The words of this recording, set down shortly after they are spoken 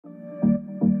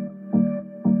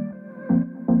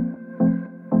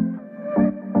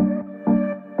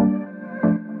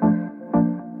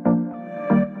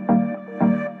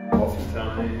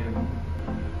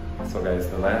guys,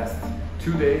 the last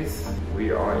 2 days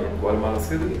we are in Guatemala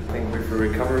City. I think we've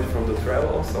recovered from the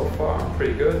travel so far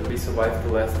pretty good. We survived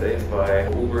the last days by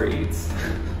Uber Eats.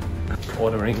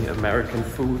 Ordering American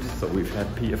food, so we've had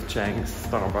P.F. Chang's,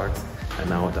 Starbucks, and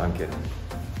now Dunkin'.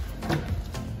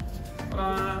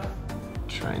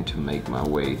 Trying to make my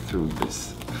way through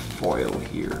this foil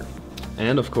here.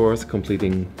 And of course,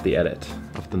 completing the edit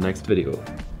of the next video.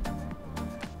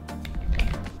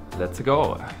 Let's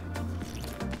go.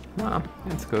 Well,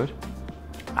 it's good.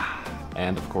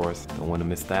 And of course, don't want to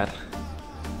miss that.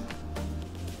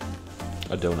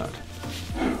 A donut.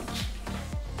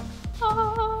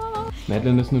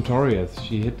 Madeline is notorious.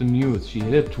 She hit the news. She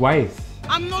hit it twice.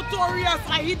 I'm notorious.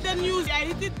 I hit the news. I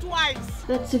hit it twice.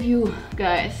 That's the view,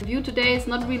 guys. The view today is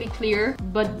not really clear,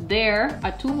 but there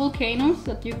are 2 volcanoes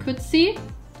that you could see.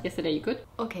 Yesterday you could.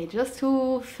 Okay, just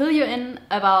to fill you in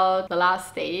about the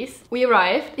last days. We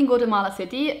arrived in Guatemala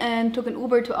City and took an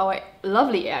Uber to our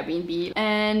lovely Airbnb.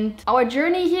 And our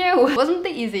journey here wasn't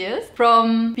the easiest.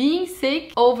 From being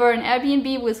sick over an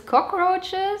Airbnb with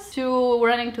cockroaches to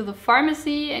running to the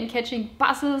pharmacy and catching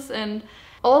buses and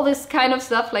all this kind of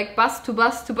stuff, like bus to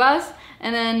bus to bus,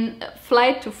 and then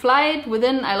flight to flight.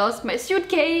 Within, I lost my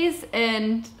suitcase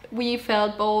and we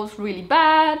felt both really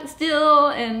bad still,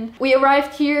 and we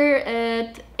arrived here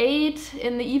at 8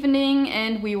 in the evening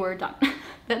and we were done.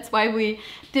 That's why we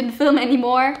didn't film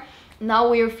anymore. Now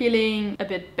we are feeling a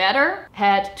bit better.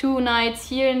 Had 2 nights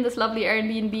here in this lovely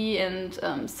Airbnb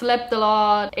and slept a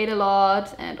lot, ate a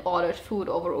lot, and ordered food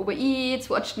over Uber Eats,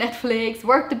 watched Netflix,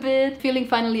 worked a bit. Feeling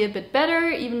finally a bit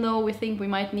better, even though we think we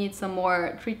might need some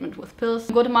more treatment with pills.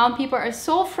 Guatemalan people are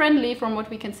so friendly from what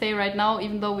we can say right now,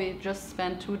 even though we just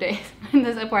spent 2 days in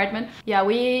this apartment. Yeah,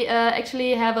 we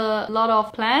actually have a lot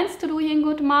of plans to do here in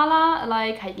Guatemala,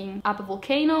 like hiking up a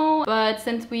volcano. But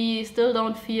since we still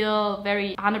don't feel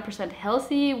very 100%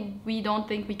 healthy, we don't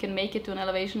think we can make it to an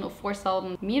elevation of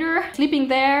 4,000 meters. Sleeping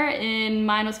there in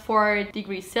 -4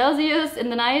 degrees Celsius in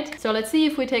the night. So let's see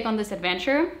if we take on this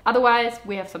adventure. Otherwise,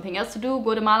 we have something else to do.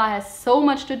 Guatemala has so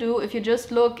much to do. If you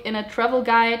just look in a travel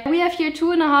guide, we have here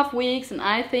 2.5 weeks, and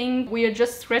I think we are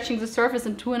just scratching the surface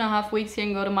in 2.5 weeks here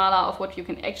in Guatemala of what you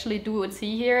can actually do and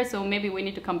see here. So maybe we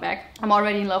need to come back. I'm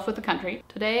already in love with the country.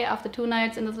 Today, after 2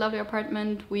 nights in this lovely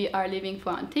apartment, we are leaving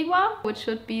for Antigua, which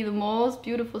should be the most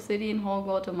beautiful city in whole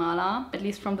Guatemala, at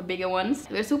least from the bigger ones.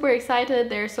 We're super excited.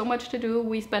 There's so much to do.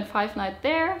 We spent 5 nights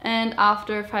there, and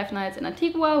after 5 nights in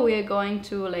Antigua, we are going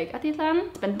to Lake Atitlan.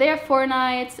 Spent there 4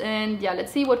 nights, and yeah,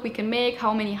 let's see what we can make,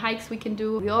 how many hikes we can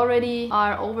do. We already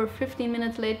are over 15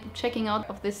 minutes late checking out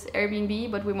of this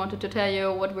Airbnb, but we wanted to tell you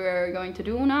what we're going to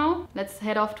do now. Let's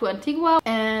head off to Antigua,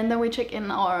 and then we check in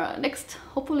our next,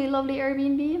 hopefully lovely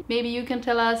Airbnb. Maybe you can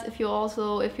tell us if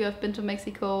you have been to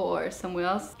Mexico or somewhere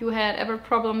else, you had ever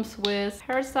problems with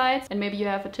parasites, and maybe you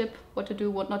have a tip what to do,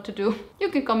 what not to do. You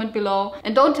can comment below.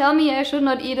 And don't tell me I should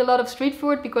not eat a lot of street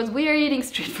food, because we are eating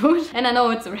street food and I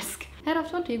know it's a risk. Head off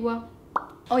to Antigua.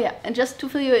 Oh yeah, and just to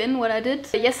fill you in what I did.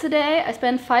 Yesterday I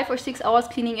spent 5 or 6 hours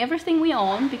cleaning everything we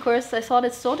own, because I thought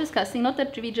it's so disgusting. Not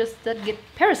that we just get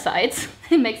parasites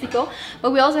in Mexico,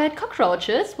 but we also had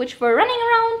cockroaches which were running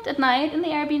around at night in the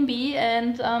Airbnb.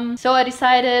 And so I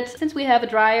decided, since we have a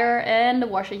dryer and a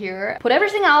washer here, put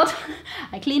everything out.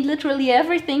 I cleaned literally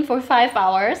everything for 5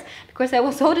 hours because I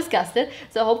was so disgusted.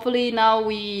 So hopefully now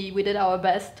we did our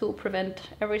best to prevent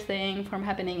everything from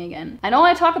happening again. I know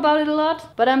I talk about it a lot,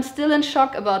 but I'm still in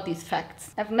shock about these facts.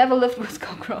 I've never lived with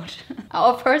cockroach.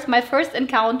 My first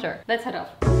encounter. Let's head off.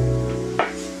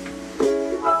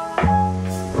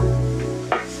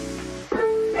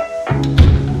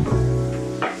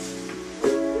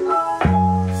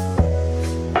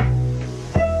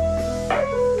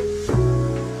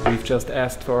 We've just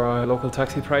asked for our local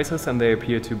taxi prices, and they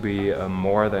appear to be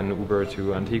more than Uber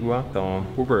to Antigua, so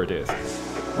Uber it is.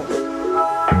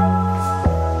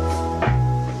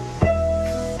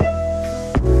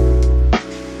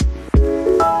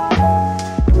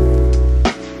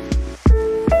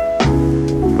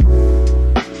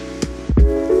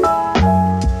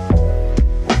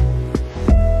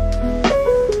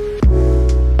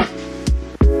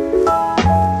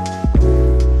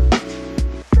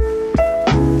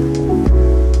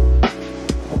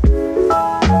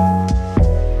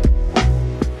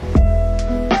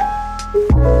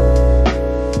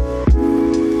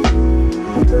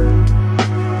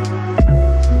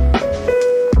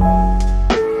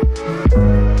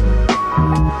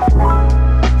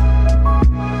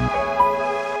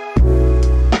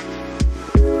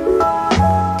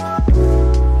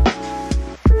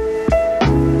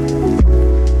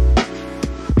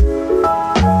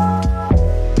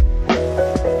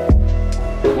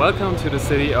 to the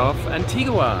city of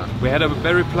Antigua. We had a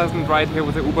very pleasant ride here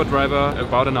with the Uber driver,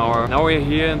 about an hour. Now we're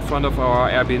here in front of our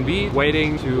Airbnb,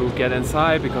 waiting to get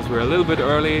inside because we're a little bit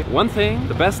early. One thing,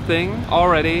 the best thing,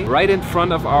 already, right in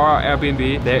front of our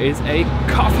Airbnb, there is a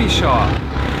coffee shop.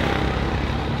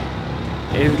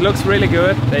 It looks really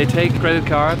good. They take credit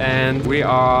card and we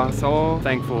are so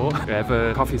thankful. We have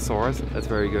a coffee source, that's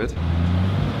very good.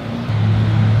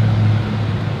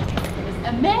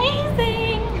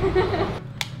 Amazing!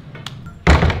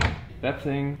 That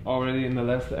thing already in the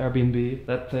last Airbnb,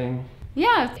 that thing.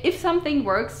 Yeah, if something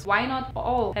works, why not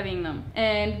all having them?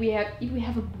 And we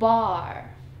have a bar.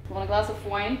 Want a glass of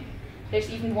wine?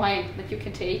 There's even wine that you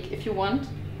can take if you want.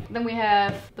 Then we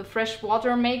have the fresh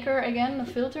water maker again, the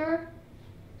filter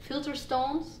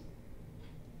stones.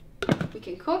 We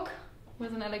can cook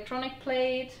with an electronic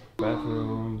plate.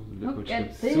 Bathroom, Look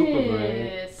at super great.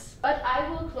 this. But I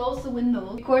will close the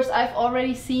window because I've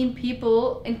already seen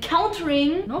people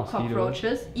encountering no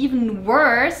cockroaches, even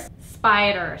worse,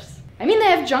 spiders. I mean, they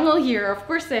have jungle here. Of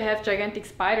course they have gigantic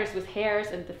spiders with hairs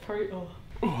and the fur.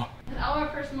 Oh. And our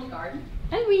personal garden.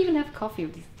 And we even have coffee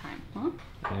this time, huh?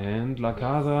 And La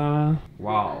Casa.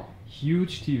 Wow.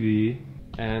 Huge TV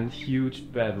and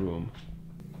huge bedroom.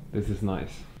 This is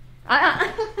nice.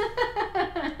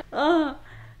 Oh,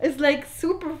 it's like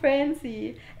super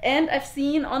fancy. And I've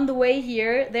seen on the way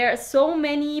here there are so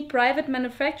many private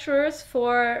manufacturers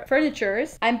for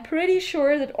furnitures. I'm pretty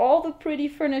sure that all the pretty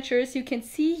furnitures you can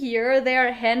see here, they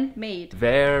are handmade.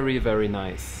 Very, very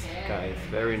nice, guys.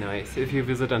 Very nice. If you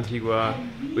visit Antigua,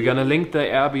 we're gonna link the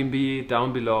Airbnb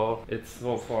down below. It's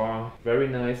so far very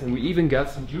nice, and we even got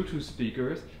some Bluetooth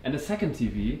speakers and a second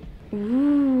TV.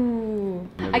 Ooh,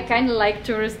 I kind of like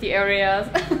touristy areas.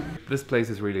 This place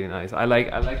is really nice. I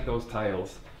like those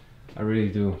tiles. I really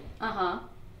do. Uh-huh.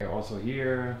 Also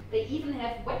here. They even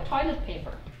have wet toilet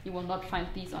paper. You will not find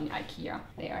these on IKEA.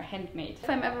 They are handmade. If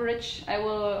I'm ever rich, I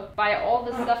will buy all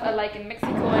the stuff I like in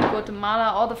Mexico and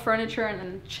Guatemala, all the furniture, and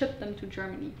then ship them to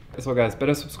Germany. So guys,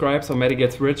 better subscribe so Maddy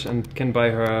gets rich and can buy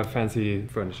her fancy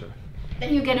furniture.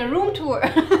 Then you get a room tour.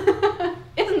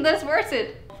 Isn't this worth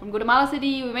it? From Guatemala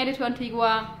City, we made it to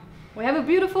Antigua. We have a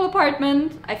beautiful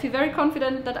apartment. I feel very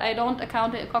confident that I don't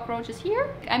encounter cockroaches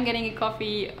here. I'm getting a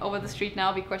coffee over the street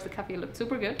now because the coffee looked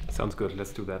super good. Sounds good,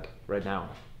 let's do that right now.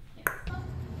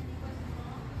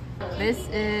 This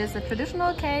is a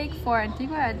traditional cake for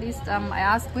Antigua. At least I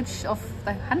asked which of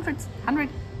the 100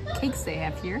 cakes they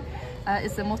have here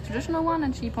is the most traditional one,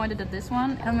 and she pointed at this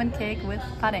one, almond cake with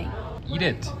pudding. Eat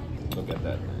it! Look at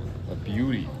that, man. A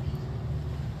beauty.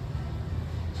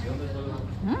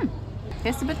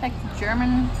 Tastes a bit like the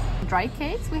German dry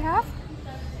cakes we have.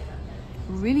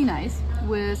 Really nice,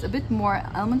 with a bit more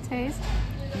almond taste.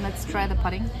 And let's try the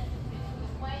pudding.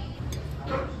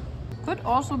 Could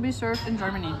also be served in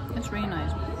Germany. It's really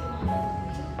nice.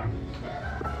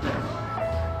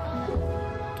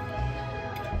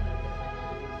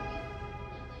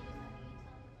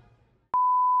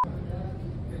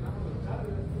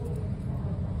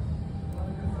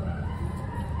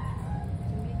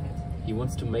 He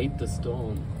wants to mate the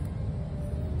stone.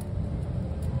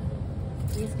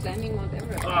 He's climbing Mount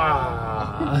Everest.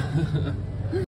 Ah!